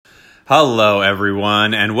Hello,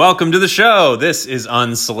 everyone, and welcome to the show. This is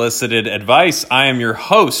Unsolicited Advice. I am your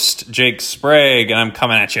host, Jake Sprague, and I'm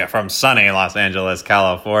coming at you from sunny Los Angeles,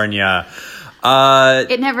 California.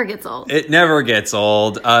 It never gets old. It never gets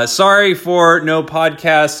old. Sorry for no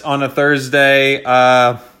podcast on a Thursday.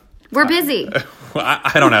 We're busy.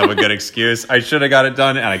 I don't have a good excuse. I should have got it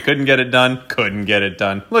done, and I couldn't get it done. Couldn't get it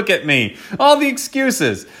done. Look at me. All the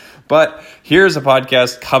excuses. But here's a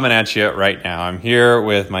podcast coming at you right now. I'm here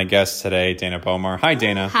with my guest today, Dana Bomar. Hi,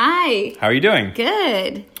 Dana. Hi. How are you doing?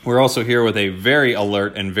 Good. We're also here with a very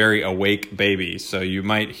alert and very awake baby, so you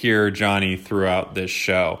might hear Johnny throughout this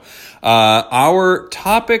show. Our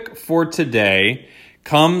topic for today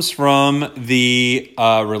comes from the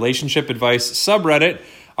relationship advice subreddit.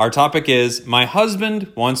 Our topic is, my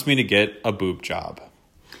husband wants me to get a boob job.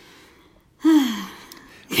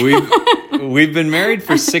 We've been married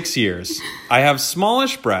for 6 years. I have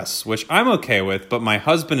smallish breasts, which I'm okay with, but my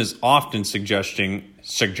husband is often suggesting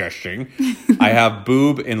I have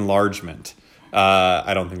boob enlargement.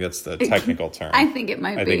 I don't think that's the technical term. I think it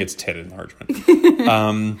might be. I think it's tit enlargement.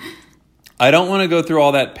 I don't want to go through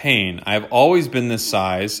all that pain. I've always been this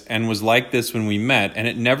size and was like this when we met, and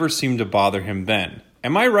it never seemed to bother him then.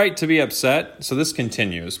 Am I right to be upset? So this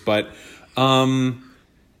continues, but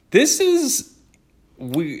this is... I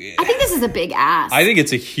think this is a big ask. I think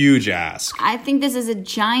it's a huge ask. I think this is a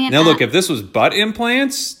giant Now, look, if this was butt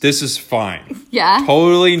implants, this is fine. Yeah.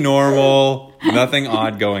 Totally normal. Nothing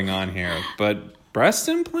odd going on here. But breast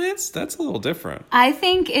implants, that's a little different. I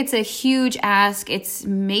think it's a huge ask. It's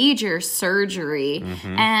major surgery.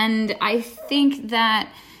 Mm-hmm. And I think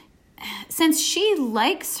that since she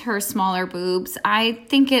likes her smaller boobs, I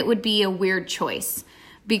think it would be a weird choice.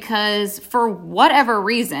 Because for whatever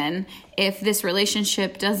reason, if this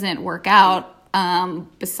relationship doesn't work out,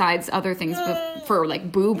 besides other things, for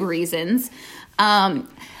like boob reasons, I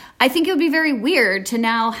think it would be very weird to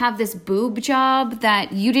now have this boob job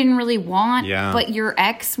that you didn't really want, but your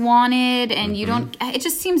ex wanted, and you don't. It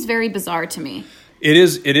just seems very bizarre to me. It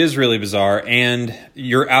is really bizarre, and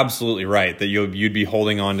you're absolutely right that you'd be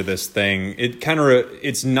holding on to this thing. It kind of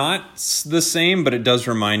it's not the same, but it does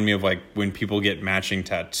remind me of like when people get matching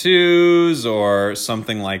tattoos or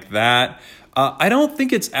something like that. I don't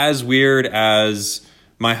think it's as weird as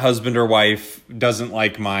my husband or wife doesn't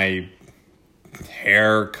like my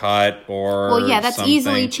haircut or well, yeah, that's something.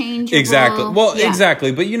 Easily changeable. Exactly. Well,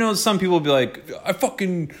 exactly. But some people will be like, I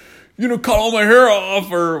fucking, cut all my hair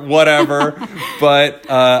off or whatever. But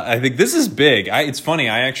I think this is big. It's funny.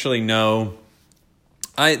 I actually know,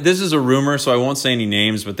 this is a rumor, so I won't say any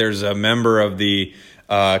names, but there's a member of the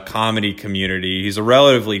comedy community. He's a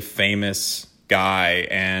relatively famous guy,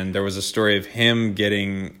 and there was a story of him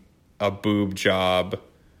getting a boob job,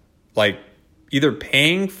 like either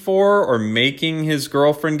paying for or making his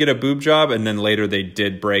girlfriend get a boob job, and then later they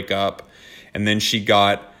did break up, and then she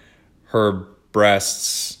got her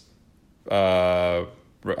breasts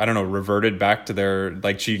reverted back to their,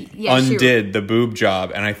 like she undid the boob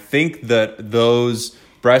job. And I think that those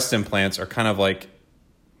breast implants are kind of like,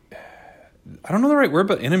 I don't know the right word,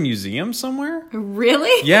 but in a museum somewhere.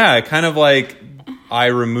 Really? Yeah, kind of like I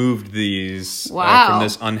removed these from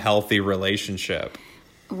this unhealthy relationship.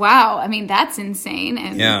 Wow. I mean, that's insane.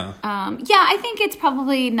 And I think it's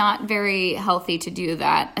probably not very healthy to do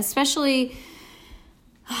that, especially...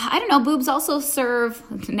 I don't know, boobs also serve,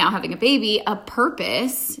 now having a baby, a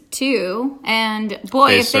purpose, too. And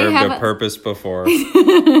boy, if they have a purpose before.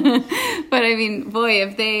 But I mean, boy,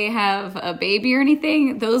 if they have a baby or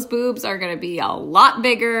anything, those boobs are going to be a lot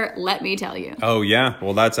bigger, let me tell you. Oh, yeah.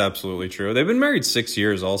 Well, that's absolutely true. They've been married 6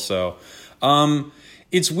 years also.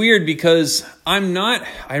 It's weird because I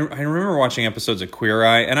remember watching episodes of Queer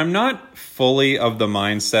Eye, and I'm not fully of the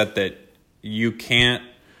mindset that you can't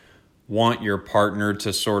want your partner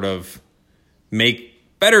to sort of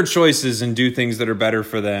make better choices and do things that are better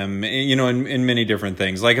for them, in many different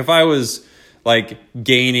things. Like if I was like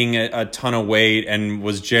gaining a ton of weight and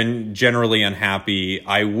was generally unhappy,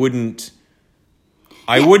 I wouldn't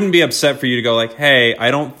be upset for you to go like, hey,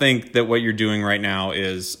 I don't think that what you're doing right now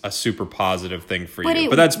is a super positive thing for you.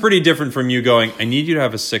 But that's pretty different from you going, I need you to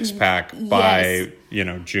have a 6-pack by,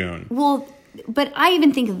 June. Well, but I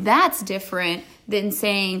even think that's different than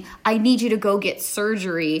saying, I need you to go get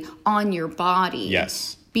surgery on your body.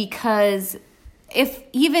 Yes. Because if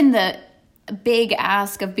even the big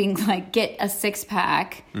ask of being like, get a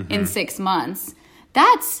 6-pack in 6 months,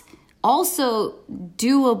 that's also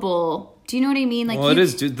doable. Do you know what I mean? Like, well, it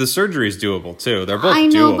is. The surgery is doable too. They're both doable. I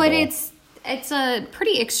know, but it's a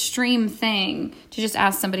pretty extreme thing to just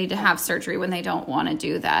ask somebody to have surgery when they don't want to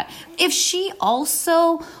do that. If she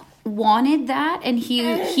also wanted that, and he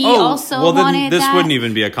also wanted this that. wouldn't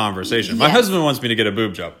even be a conversation. My Yes. husband wants me to get a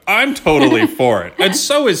boob job. I'm totally for it, and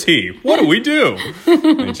so is he. What do we do?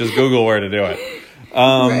 And just Google where to do it.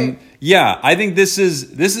 Right. Yeah, I think this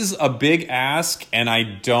is a big ask, and I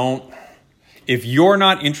don't. If you're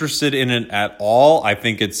not interested in it at all, I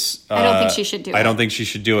think it's. I don't think she should do it. I don't think she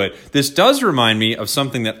should do it. This does remind me of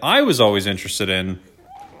something that I was always interested in,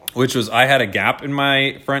 which was I had a gap in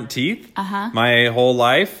my front teeth my whole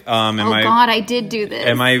life. And God, I did do this.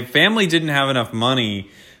 And my family didn't have enough money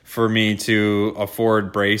for me to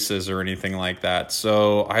afford braces or anything like that.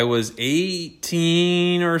 So I was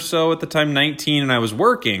 18 or so at the time, 19, and I was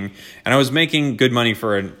working, and I was making good money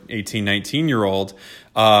for an 18, 19-year-old.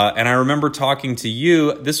 And I remember talking to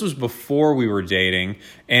you, this was before we were dating,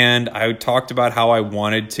 and I talked about how I always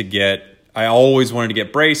wanted to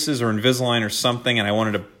get braces or Invisalign or something, and I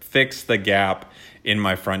wanted to fix the gap in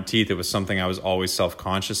my front teeth. It was something I was always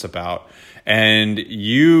self-conscious about. And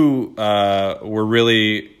you were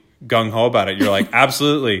really gung-ho about it. You're like,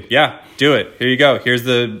 absolutely, yeah, do it. Here you go. Here's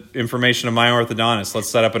the information of my orthodontist. Let's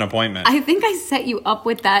set up an appointment. I think I set you up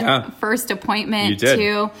with that first appointment You did.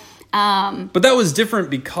 too. But that was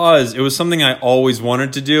different because it was something I always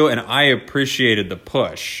wanted to do, and I appreciated the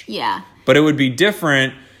push. Yeah. But it would be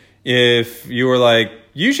different if you were like,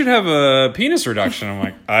 you should have a penis reduction. I'm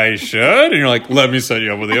like, I should? And you're like, let me set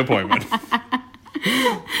you up with the appointment.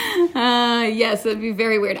 Yes, it'd be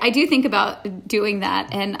very weird. I do think about doing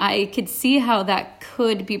that, and I could see how that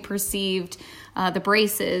could be perceived, the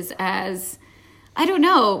braces, as, I don't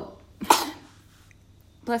know,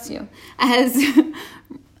 bless you, as,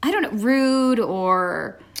 I don't know, rude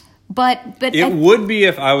or, but It would be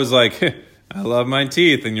if I was like, I love my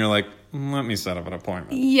teeth, and you're like, let me set up an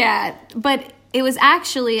appointment. Yeah, but it was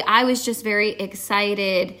actually, I was just very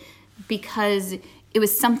excited because it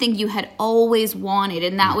was something you had always wanted,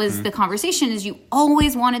 and that was the conversation, is you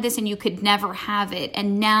always wanted this and you could never have it,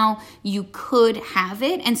 and now you could have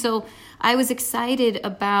it. And so I was excited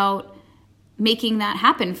about making that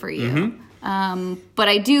happen for you. But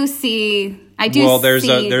I do see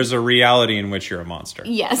there's a reality in which you're a monster.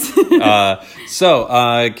 Yes.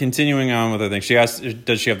 So continuing on with her thing, she asked,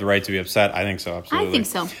 does she have the right to be upset? I think so, absolutely. I think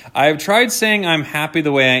so. I've tried saying I'm happy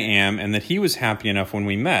the way I am and that he was happy enough when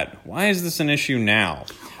we met. Why is this an issue now?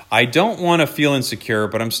 I don't want to feel insecure,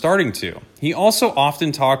 but I'm starting to. He also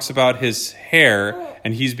often talks about his hair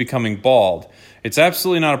and he's becoming bald. It's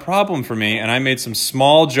absolutely not a problem for me, and I made some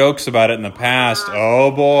small jokes about it in the past. Oh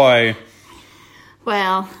boy.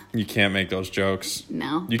 Well, You can't make those jokes.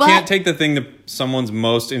 no. You But- can't take the thing that someone's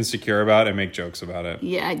most insecure about and make jokes about it.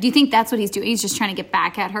 Yeah. Do you think that's what he's doing? He's just trying to get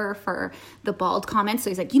back at her for the bald comments.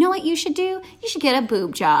 So he's like, you know what you should do? You should get a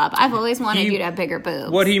boob job. I've always wanted you to have bigger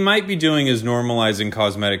boobs. What he might be doing is normalizing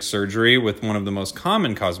cosmetic surgery with one of the most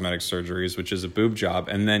common cosmetic surgeries, which is a boob job,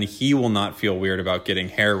 and then he will not feel weird about getting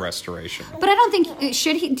hair restoration. But I don't think,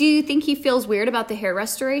 should he, do you think he feels weird about the hair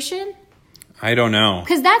restoration? I don't know.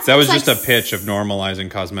 'Cause that was seems just like a pitch of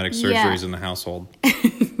normalizing cosmetic surgeries Yeah. in the household.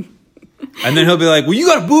 And then he'll be like, well, you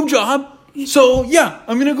got a boob job, so yeah,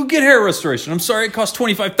 I'm going to go get hair restoration. I'm sorry it cost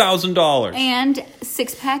 $25,000. And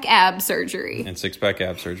six-pack ab surgery. And six-pack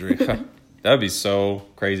ab surgery. That would be so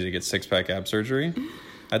crazy to get six-pack ab surgery.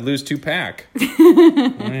 I'd lose 2-pack.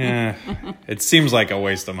 Yeah, it seems like a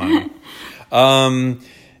waste of money.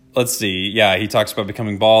 Let's see. Yeah, he talks about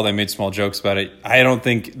becoming bald. I made small jokes about it. I don't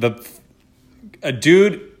think a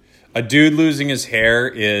dude losing his hair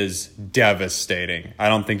is devastating. I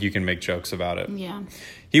don't think you can make jokes about it. Yeah.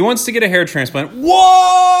 He wants to get a hair transplant.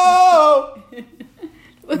 Whoa!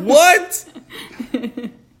 What?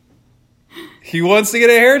 He wants to get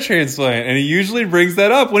a hair transplant, and he usually brings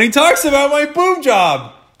that up when he talks about my boob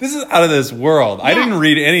job. This is out of this world. I didn't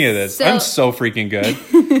read any of this. I'm so freaking good.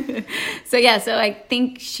 So I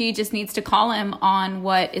think she just needs to call him on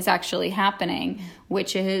what is actually happening,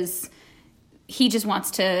 which is he just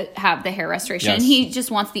wants to have the hair restoration. Yes. And he just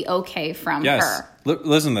wants the okay from her.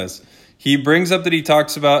 Listen to this. He brings up that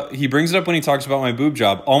he brings it up when he talks about my boob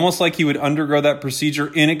job, almost like he would undergo that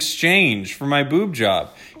procedure in exchange for my boob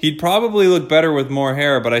job. He'd probably look better with more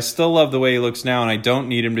hair, but I still love the way he looks now, and I don't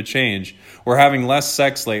need him to change. We're having less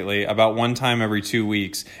sex lately, about 1 time every 2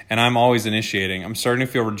 weeks, and I'm always initiating. I'm starting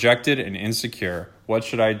to feel rejected and insecure. What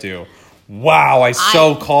should I do? Wow, I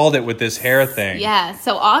called it with this hair thing. Yeah,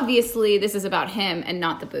 so obviously this is about him and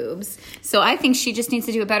not the boobs. So I think she just needs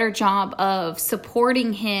to do a better job of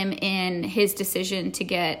supporting him in his decision to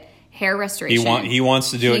get hair restoration. He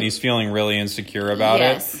wants to do it, and he's feeling really insecure about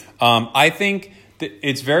Yes. it. I think that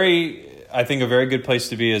a very good place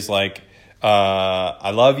to be is like,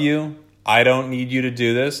 I love you. I don't need you to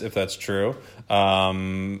do this, if that's true.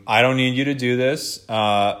 I don't need you to do this.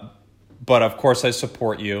 But of course I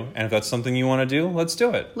support you. And if that's something you want to do, let's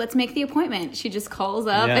do it. Let's make the appointment. She just calls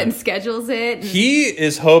up and schedules it. He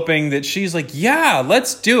is hoping that she's like, yeah,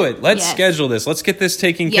 let's do it. Let's schedule this. Let's get this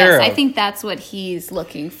taken care of. Yes, I think that's what he's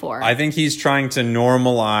looking for. I think he's trying to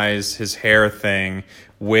normalize his hair thing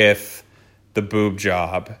with the boob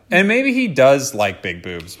job. And maybe he does like big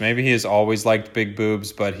boobs. Maybe he has always liked big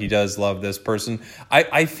boobs, but he does love this person.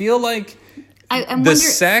 I feel like the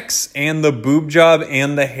sex and the boob job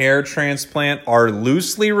and the hair transplant are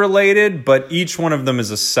loosely related, but each one of them is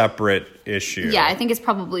a separate issue. Yeah, I think it's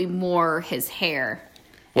probably more his hair.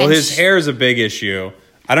 Well, his hair is a big issue.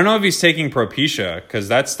 I don't know if he's taking Propecia, because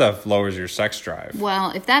that stuff lowers your sex drive.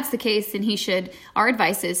 Well, if that's the case, then our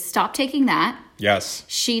advice is stop taking that. Yes.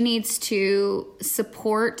 She needs to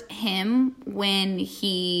support him when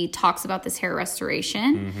he talks about this hair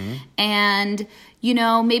restoration. Mm-hmm. And,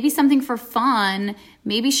 maybe something for fun.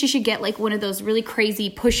 Maybe she should get like one of those really crazy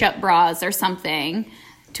push-up bras or something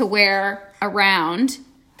to wear around.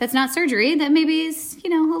 That's not surgery. That maybe is, a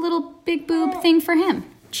little big boob thing for him.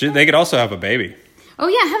 They could also have a baby. Oh,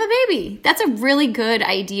 yeah, have a baby. That's a really good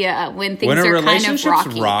idea when things are kind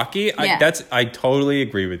of rocky. Yeah. I totally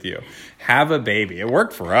agree with you. Have a baby. It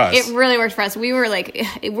worked for us. It really worked for us. We were like,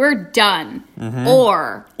 we're done. Mm-hmm.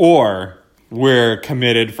 Or we're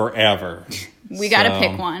committed forever. We got to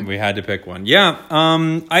pick one. We had to pick one. Yeah.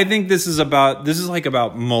 I think this is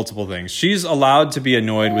about multiple things. She's allowed to be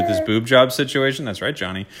annoyed with this boob job situation. That's right,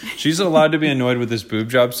 Johnny. She's allowed to be annoyed with this boob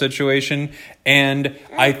job situation. And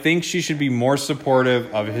I think she should be more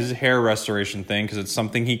supportive of his hair restoration thing because it's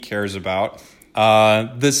something he cares about.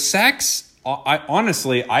 The sex,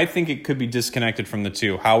 I think it could be disconnected from the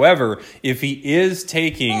two. However, if he is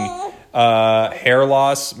taking hair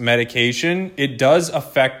loss medication, it does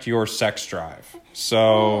affect your sex drive.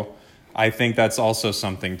 So I think that's also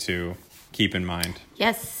something to keep in mind.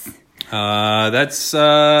 Yes. That's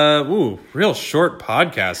real short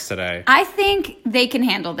podcast today. I think they can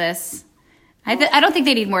handle this. I don't think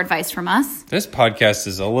they need more advice from us. This podcast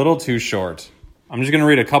is a little too short. I'm just going to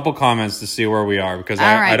read a couple comments to see where we are because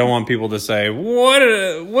I don't want people to say,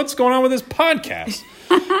 what's going on with this podcast?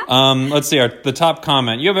 Let's see, the top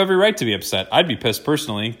comment. You have every right to be upset. I'd be pissed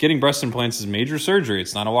personally. Getting breast implants is major surgery.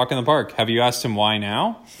 It's not a walk in the park. Have you asked him why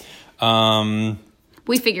now?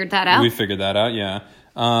 We figured that out. Yeah.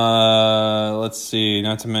 Let's see.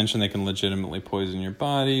 Not to mention they can legitimately poison your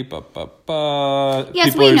body.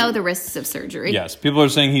 Yes, we know the risks of surgery. Yes, people are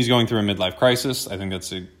saying he's going through a midlife crisis. I think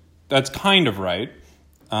that's kind of right.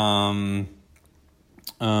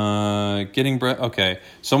 Okay.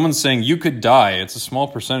 Someone's saying you could die. It's a small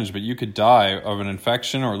percentage, but you could die of an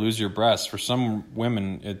infection or lose your breast. For some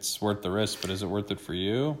women, it's worth the risk, but is it worth it for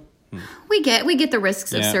you? We get the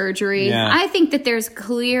risks of surgery. Yeah. I think that there's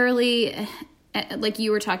clearly, like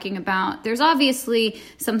you were talking about, there's obviously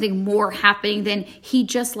something more happening than he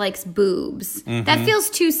just likes boobs. Mm-hmm. That feels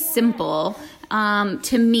too simple.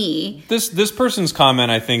 To me. This person's comment,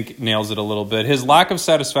 I think, nails it a little bit. His lack of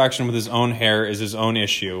satisfaction with his own hair is his own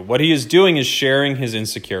issue. What he is doing is sharing his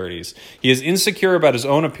insecurities. He is insecure about his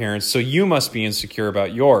own appearance, so you must be insecure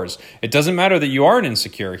about yours. It doesn't matter that you aren't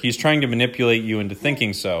insecure. He's trying to manipulate you into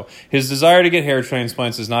thinking so. His desire to get hair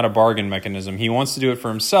transplants is not a bargain mechanism. He wants to do it for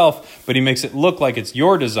himself, but he makes it look like it's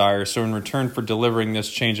your desire, so in return for delivering this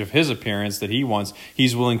change of his appearance that he wants,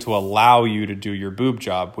 he's willing to allow you to do your boob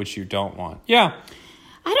job, which you don't want. Yeah.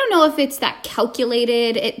 I don't know if it's that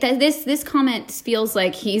calculated. This comment feels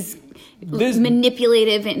like he's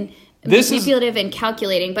manipulative and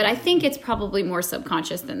calculating, but I think it's probably more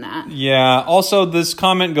subconscious than that. Yeah. Also, this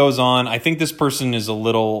comment goes on. I think this person is a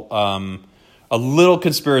little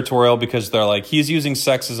conspiratorial because they're like, he's using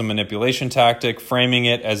sex as a manipulation tactic, framing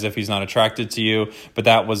it as if he's not attracted to you, but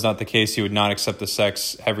that was not the case. He would not accept the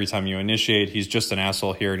sex every time you initiate. He's just an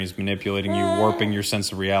asshole here, and he's manipulating you, warping your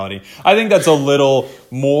sense of reality. I think that's a little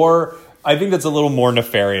more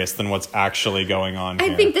nefarious than what's actually going on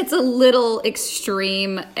here. I think that's a little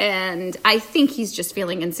extreme, and I think he's just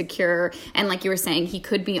feeling insecure. And like you were saying, he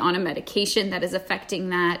could be on a medication that is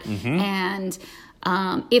affecting that. Mm-hmm. And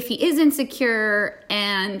if he is insecure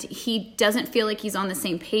and he doesn't feel like he's on the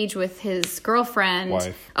same page with his girlfriend,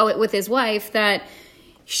 with his wife, that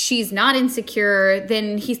she's not insecure,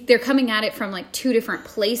 then they're coming at it from like two different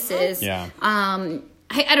places. Yeah.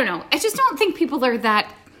 I don't know. I just don't think people are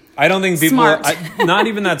that. I don't think people are not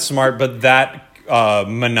even that smart, but that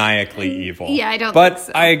maniacally evil. Yeah, I don't think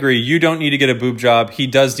so. I agree. You don't need to get a boob job. He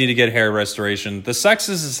does need to get hair restoration. The sex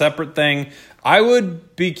is a separate thing. I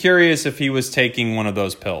would be curious if he was taking one of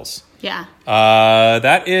those pills. Yeah.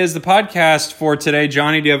 That is the podcast for today.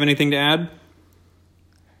 Johnny, do you have anything to add?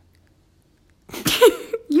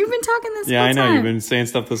 You've been talking this Yeah, whole I know. time. You've been saying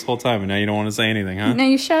stuff this whole time, and now you don't want to say anything, huh? Now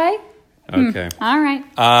you shy? Okay. All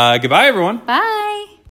right. Goodbye, everyone. Bye.